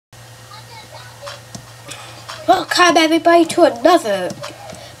Welcome everybody to another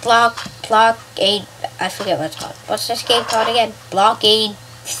Blockade. I forget what it's called. What's this game called again? Blockade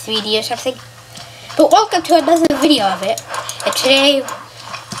 3D or something. But welcome to another video of it. And today,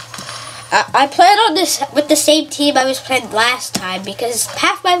 I plan on this with the same team I was playing last time because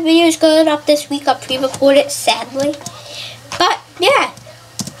half my videos going up this week are pre-recorded, sadly. But yeah,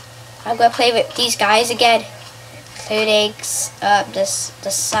 I'm gonna play with these guys again, including the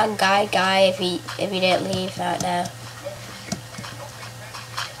sun guy if he didn't leave right now.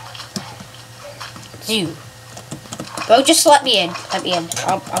 Zoo. Bro, just let me in. Let me in.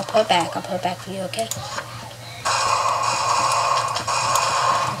 I'll put it back. I'll put it back for you, okay?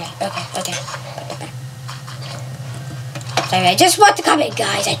 Okay. Put it back. Sorry, I just want to come in,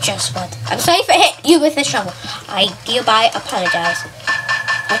 guys. I'm sorry for hitting you with the shovel. I hereby apologize.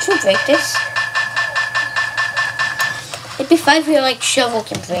 How should we break this? It'd be fun if we like shovel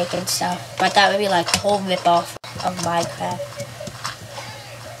can break and stuff, but that would be like a whole rip-off of Minecraft.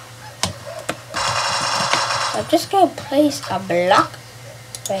 I'm just going to place a block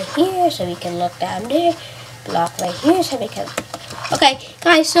right here so we can look down there. Block right here so we can... Okay,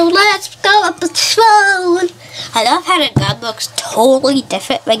 guys, so let's go up the phone. I love how the gun looks totally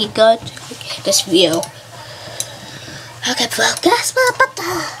different when you go to this view. Okay, bro, guess what?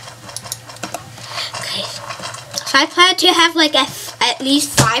 Okay, so I plan to have like at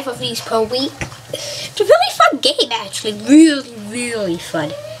least 5 of these per week. It's a really fun game, actually. Really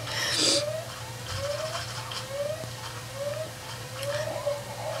fun.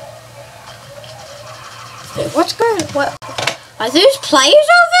 What? Are those players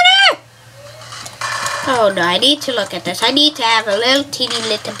over there? Oh no, I need to look at this. I need to have a little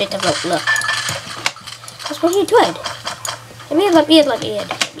little bit of a look. That's what are you doing? Let me in. I'm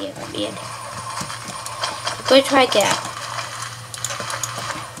going to try and get out.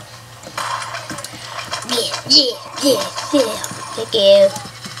 Yeah. Thank you.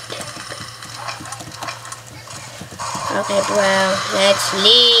 Okay, bro. Let's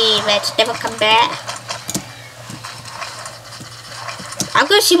leave. Let's never come back. I'm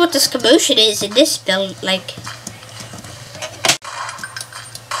gonna see what this commotion is in this build, like.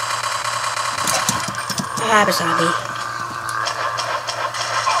 I have a zombie.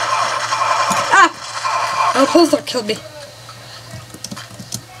 Ah! Oh, please don't kill me.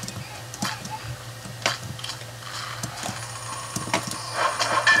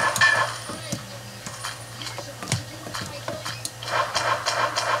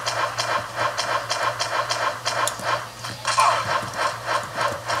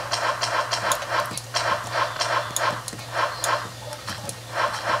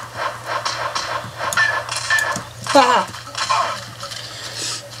 Haha.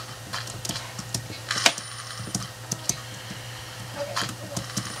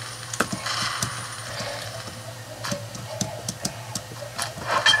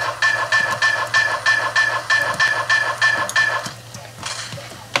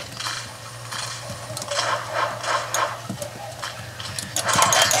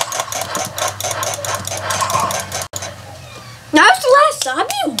 That was the last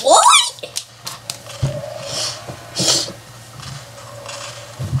zombie? What?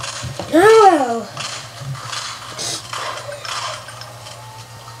 No.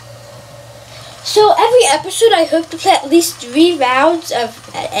 So every episode I hope to play at least 3 rounds of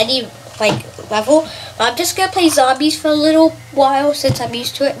any like level. I'm just gonna play zombies for a little while since I'm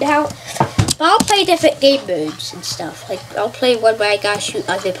used to it now. But I'll play different game modes and stuff. Like I'll play one where I gotta shoot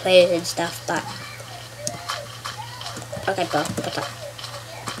other players and stuff, but okay, bro, what's up?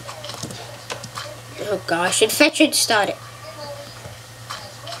 Oh gosh, infection started.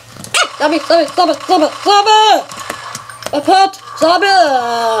 Zombie! Report! Zombie!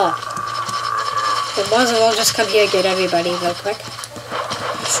 We might as well just come here and get everybody real quick.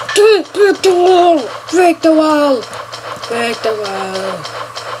 Break the wall! Break the wall! Break the wall!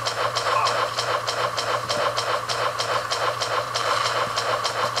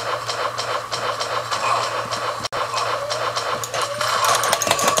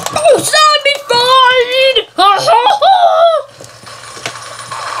 Oh, zombie fight!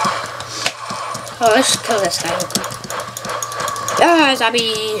 Oh, let's kill this guy real quick. Ah,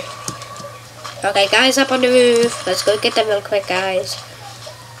 zombie! Okay, guys up on the roof. Let's go get them real quick, guys.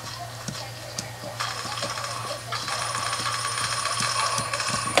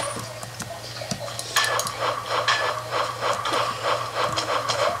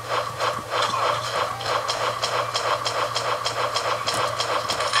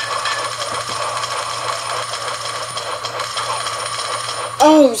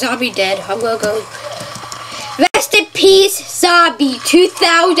 Oh, zombie dead. I'm gonna go. Rest in peace, zombie.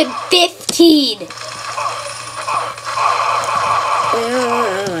 2015.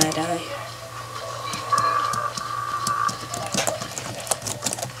 Oh, I die.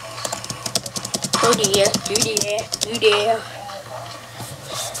 Oh dear, oh dear, oh dear.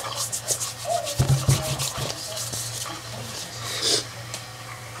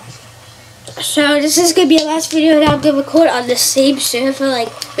 So this is gonna be the last video that I'm gonna record on the same server, like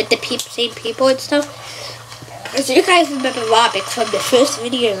with the same people and stuff. Cause you guys remember ROBLOX from the first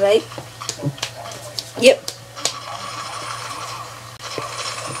video, right? Yep.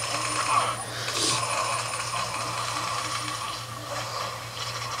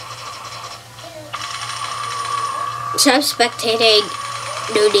 So I'm spectating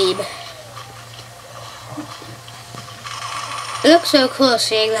no name. It looks so cool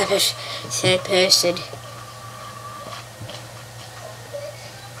seeing that as third person.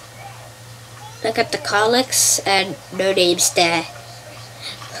 Look at the colics and no names there.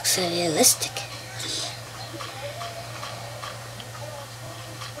 Looks so realistic.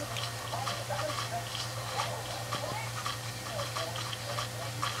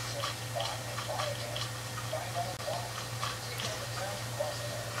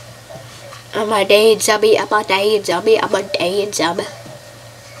 I'm a day zombie, I'm a day zombie, I'm a day zombie.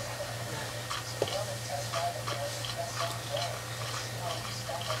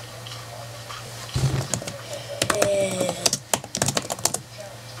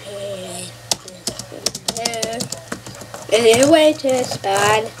 Is there a way to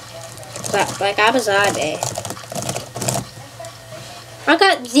spawn? Like I'm a zombie. I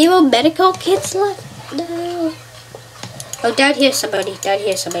got 0 medical kits left? No. Oh, down here somebody, I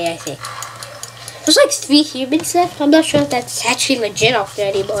think. There's like 3 humans left. I'm not sure if that's actually legit out there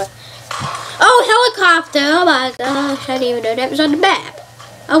anymore. Oh, helicopter! Oh my gosh, I didn't even know that was on the map.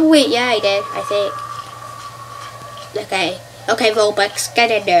 Oh wait, yeah I did, I think. Okay, ROBLOX,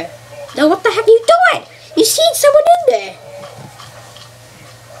 get in there. No, what the heck are you doing? You seen someone in there.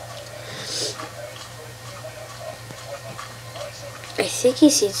 I think he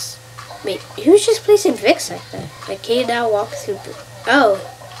sees... Wait, he was just placing Vicks like that. Like, can you now walk through... Oh.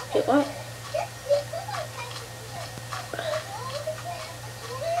 Wait, what?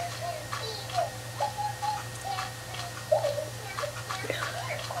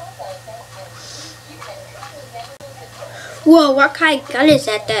 Whoa, what kind of gun is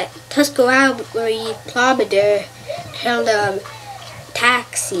that? That Tuscarora Plombader held a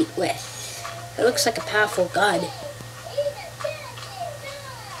taxi with. It looks like a powerful gun.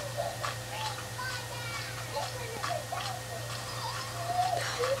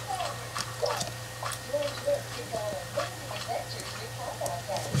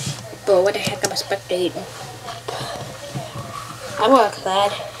 But what the heck am I spectating? I want a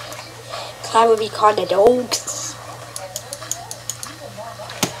Clad. Clad would be called the dogs.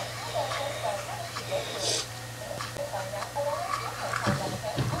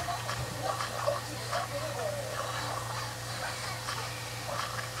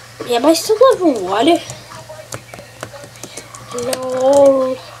 Yeah, am I still level 1?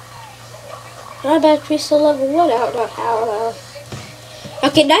 No. I'm actually still level 1. I don't know how.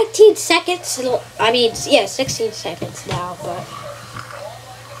 Okay, 19 seconds. I mean, yeah, 16 seconds now, but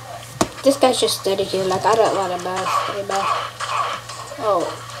this guy's just standing here like I don't want him anymore. Oh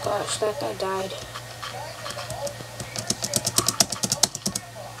gosh, that guy died.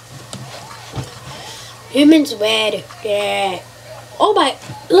 Humans red. Yeah. Oh my!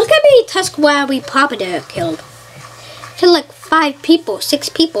 Look at me, Tuscarora Plombader killed. Killed like 5 people, 6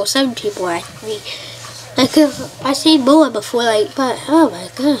 people, 7 people. Like I seen more before, like, but oh my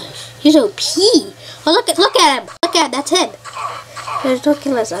gosh, he's OP. Oh look at him, that's him. There's no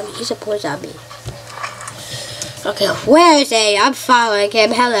killer zombie, he's a poor zombie. Okay, where is he? I'm following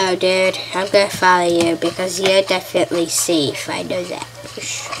him. Hello, dude. I'm gonna follow you because you're definitely safe. I know that for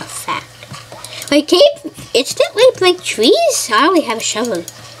a fact. Wait, can you instantly break trees? I only have a shovel.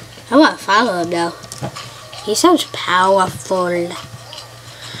 I want to follow him though. He sounds powerful.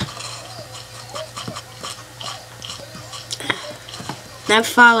 I'm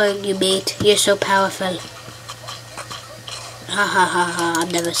following you, mate. You're so powerful. Ha ha ha ha, I'm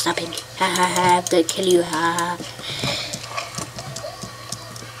never stopping. Ha ha ha, I'm gonna kill you. Ha ha.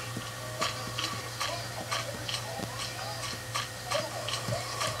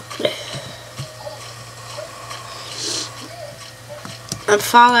 I'm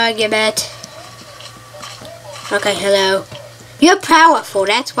following you, mate. Okay, hello. You're powerful,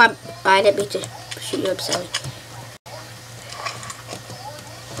 that's why I didn't mean to shoot you, I'm sorry.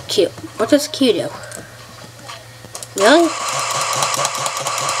 Q. What does Q do? Really?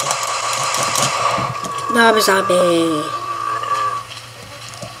 No, I'm a zombie.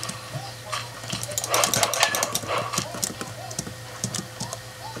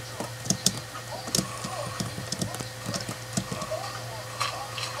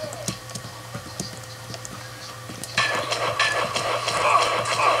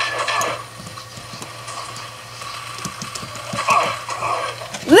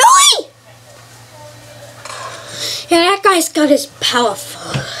 this gun is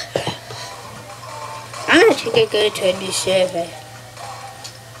powerful. I'm actually going to go to a new server.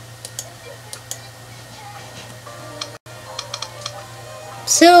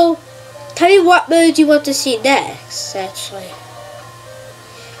 So, tell me what mode you want to see next, actually.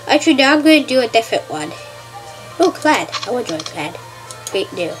 Actually, now I'm going to do a different one. Oh, Clan. I want to join Clan.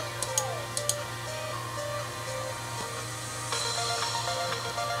 Great new.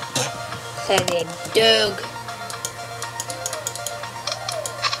 Clan named Doug.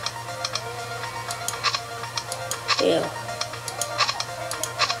 Yeah.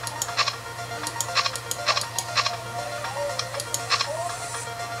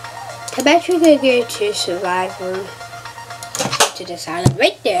 I'm actually going to go to survival to this island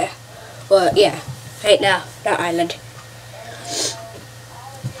right there. Well, yeah, right now, that island.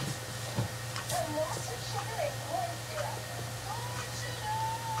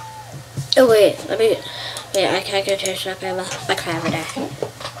 Oh wait, I can't go to survival. My camera there.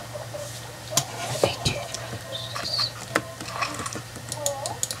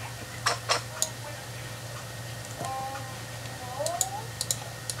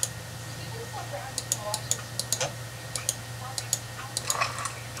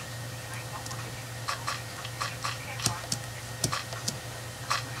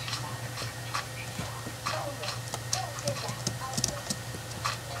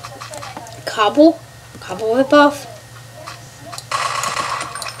 Cobble ripoff.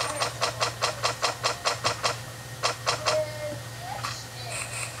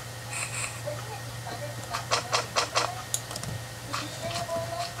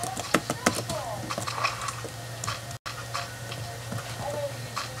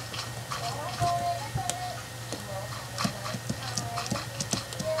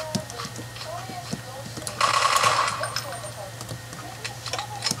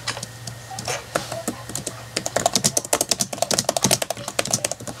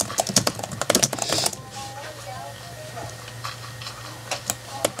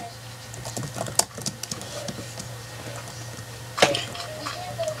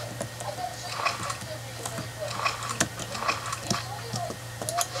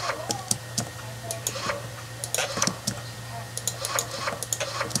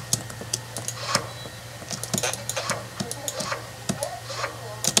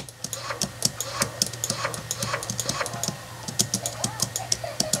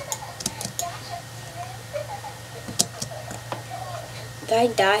 I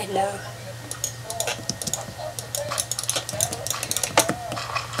die now.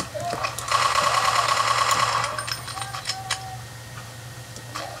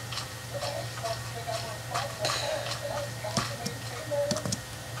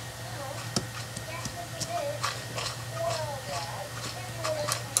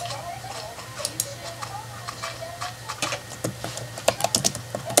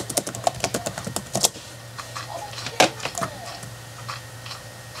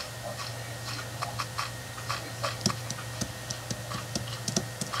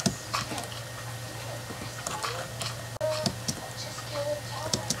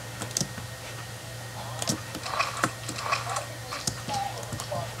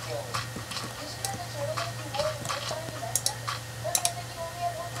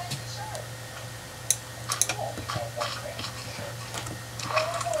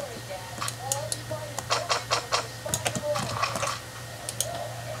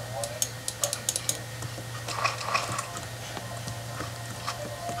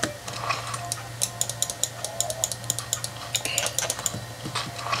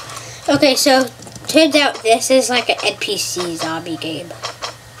 Okay, so turns out this is like an NPC zombie game.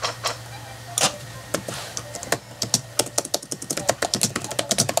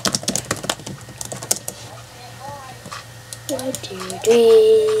 One, two,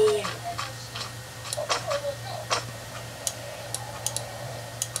 three.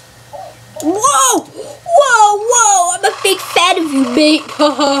 Whoa! Whoa, whoa! I'm a big fan of you, mate.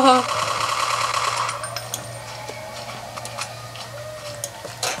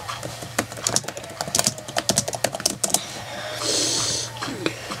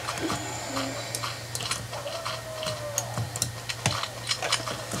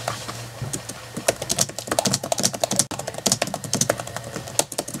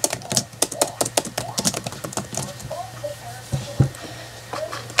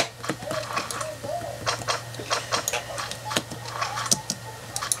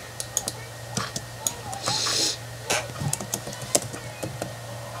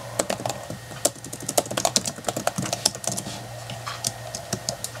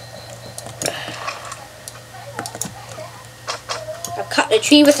 Cut the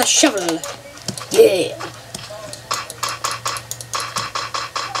tree with a shovel. Yeah.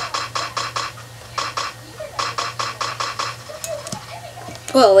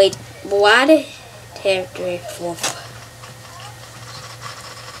 Whoa, wait. 1, 2, 3, 4.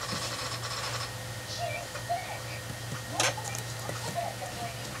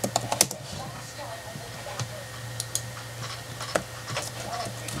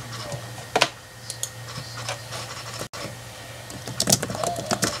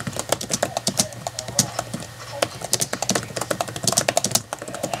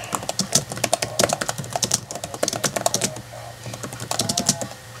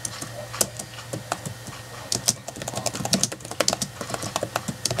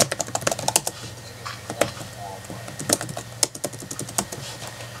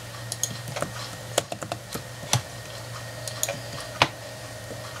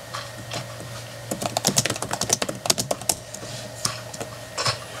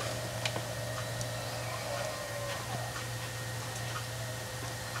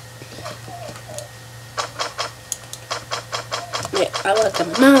 I want to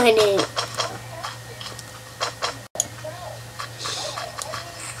mine it.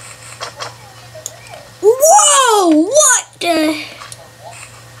 Whoa! What the?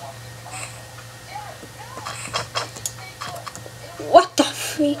 What the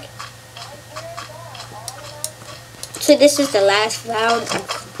freak? So this is the last round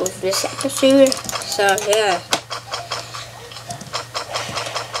of this episode. So yeah.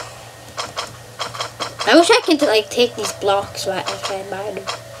 I wish I could like take these blocks right if I mine them.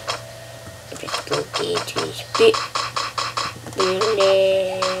 Just go into this bit.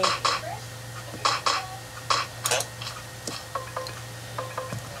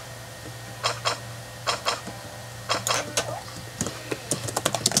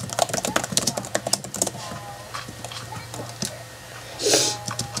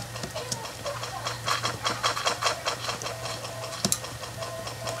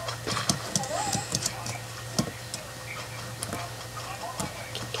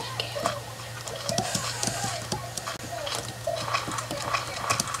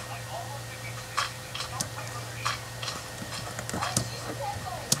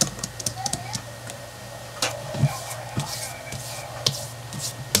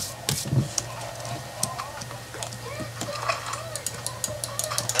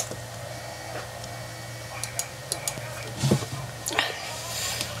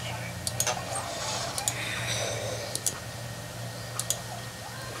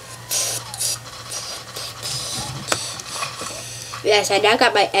 Yes, I now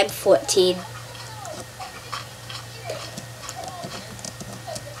got my M14.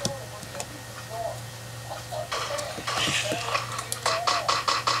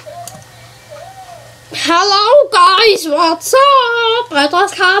 Hello guys, what's up? I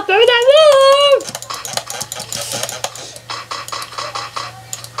just can't do the move.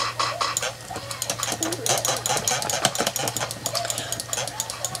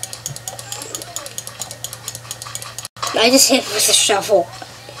 I just hit with a shovel.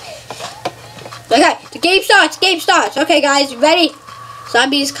 Okay, the game starts. Okay guys, ready?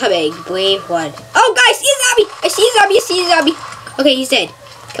 Zombies coming, wave 1. Oh guys, see a zombie! I see a zombie. Okay, he's dead.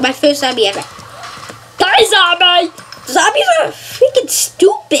 Okay, my first zombie ever. Die zombie! Zombies are freaking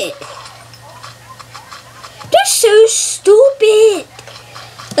stupid. They're so stupid.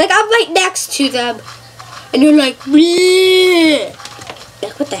 Like I'm right next to them. And they're like, bleh.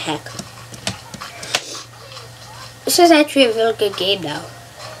 Like what the heck? This is actually a real good game now.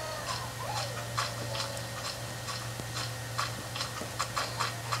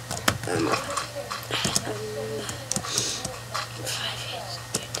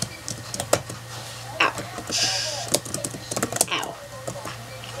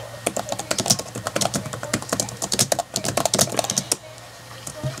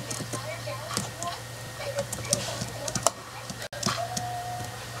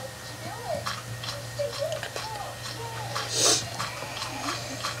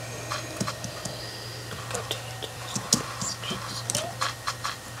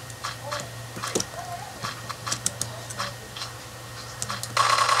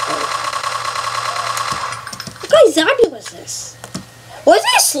 Zombie was this? Was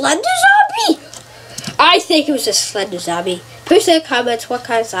it a slender zombie? I think it was a slender zombie. Post in the comments what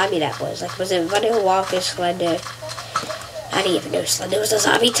kind of zombie that was. Like, was it Running Walker, Slender? I didn't even know Slender was a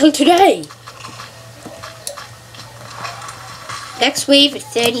zombie till today. Next wave is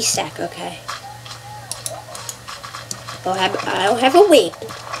 30 sec, okay. I'll have a wave.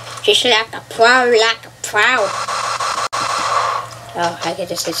 Just like a pro, Oh, I can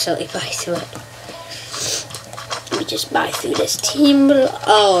just instantly buy through it. Let me just buy through this team.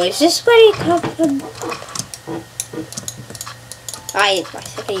 Oh, is this where you come from? I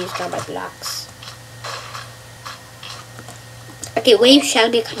think I used all my blocks. I Okay, wave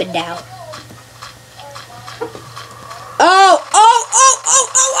sounded coming down. Oh!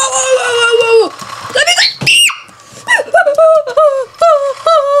 Let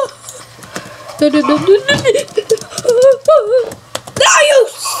me go! No, you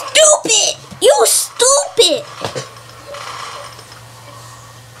stupid! You stupid!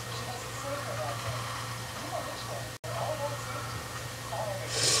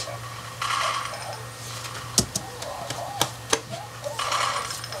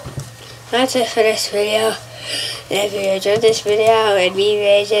 That's it for this video. And if you enjoyed this video and me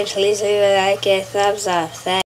reaction, please leave a like and thumbs up. Thanks.